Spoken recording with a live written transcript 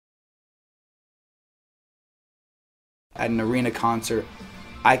At an arena concert,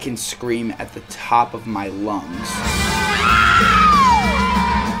 I can scream at the top of my lungs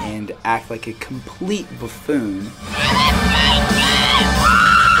and act like a complete buffoon,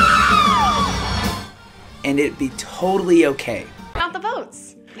 and it'd be totally okay. Count the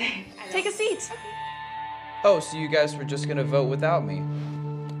votes. Take a seat. Oh, so you guys were just gonna vote without me?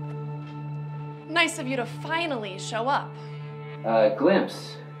 Nice of you to finally show up.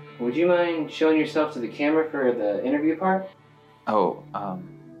 Glimpse, would you mind showing yourself to the camera for the interview part? Oh,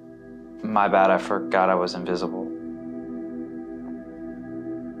 my bad, I forgot I was invisible.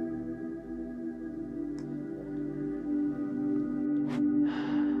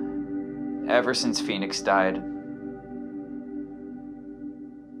 Ever since Phoenix died,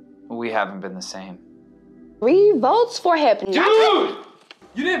 we haven't been the same. 3 votes for Hypnotic. Dude!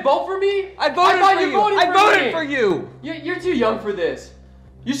 You didn't vote for me? I voted for you! You're too young for this.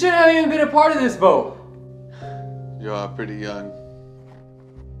 You shouldn't have even been a part of this vote. You are pretty young.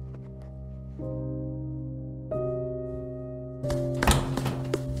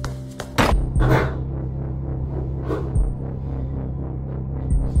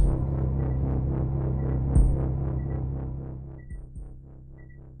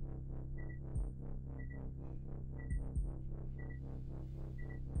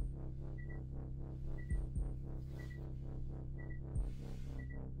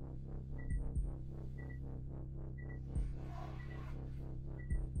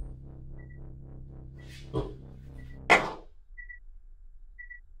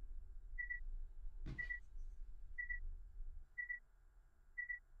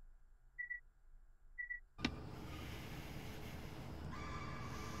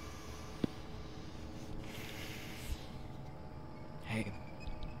 Hey,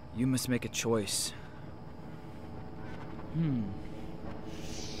 you must make a choice. You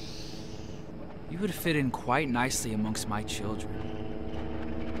would fit in quite nicely amongst my children.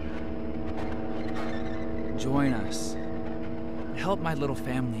 Join us and help my little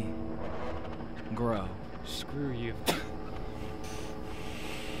family grow. Screw you.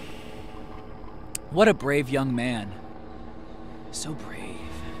 What a brave young man. So brave.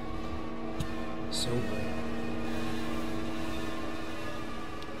 So brave.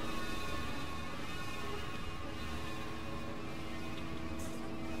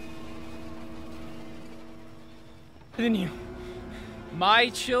 Didn't you? My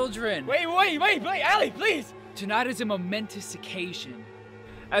children! Wait, Allie, please! Tonight is a momentous occasion,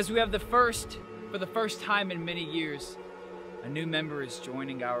 as we have for the first time in many years, a new member is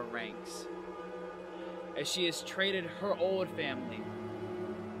joining our ranks, as she has traded her old family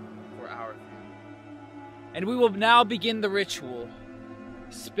for our family. And we will now begin the ritual,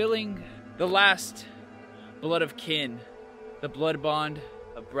 spilling the last blood of kin, the blood bond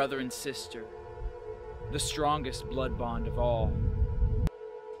of brother and sister, the strongest blood bond of all.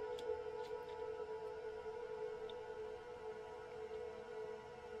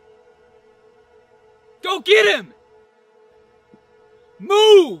 Go get him!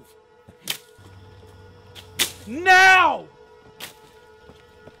 Move! Now!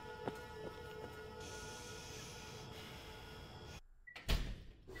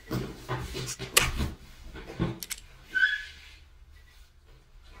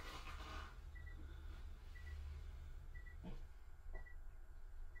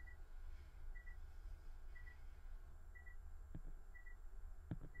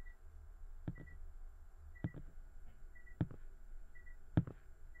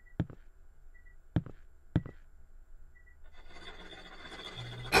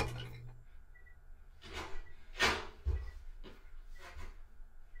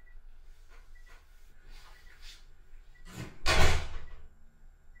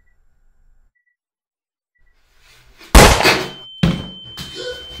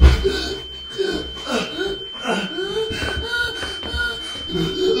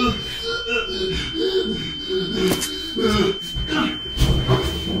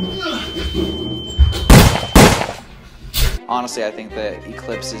 Honestly, I think that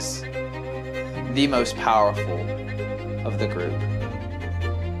Eclipse is the most powerful of the group.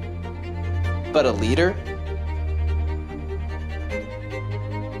 But a leader?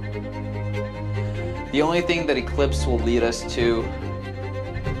 The only thing that Eclipse will lead us to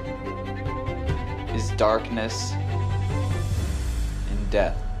is darkness and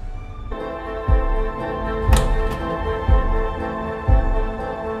death.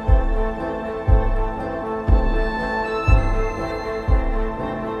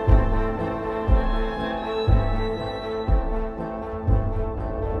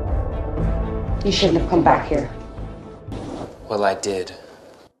 You shouldn't have come back here. Well, I did.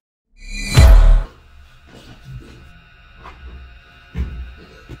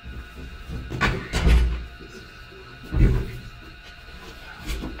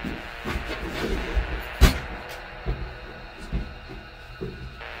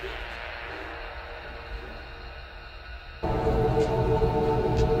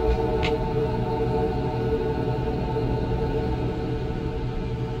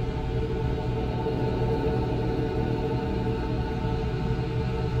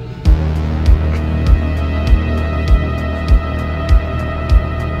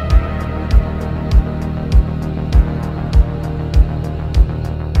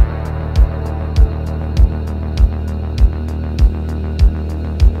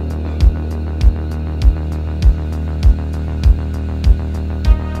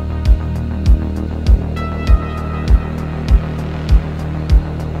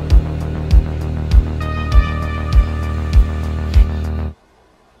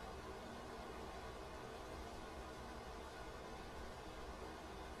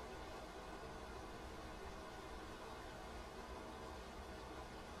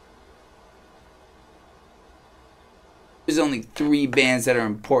 There's only 3 bands that are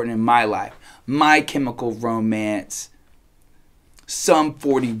important in my life. My Chemical Romance, Sum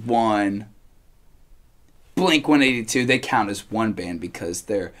 41, Blink-182. They count as one band because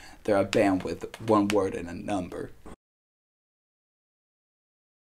they're a band with one word and a number.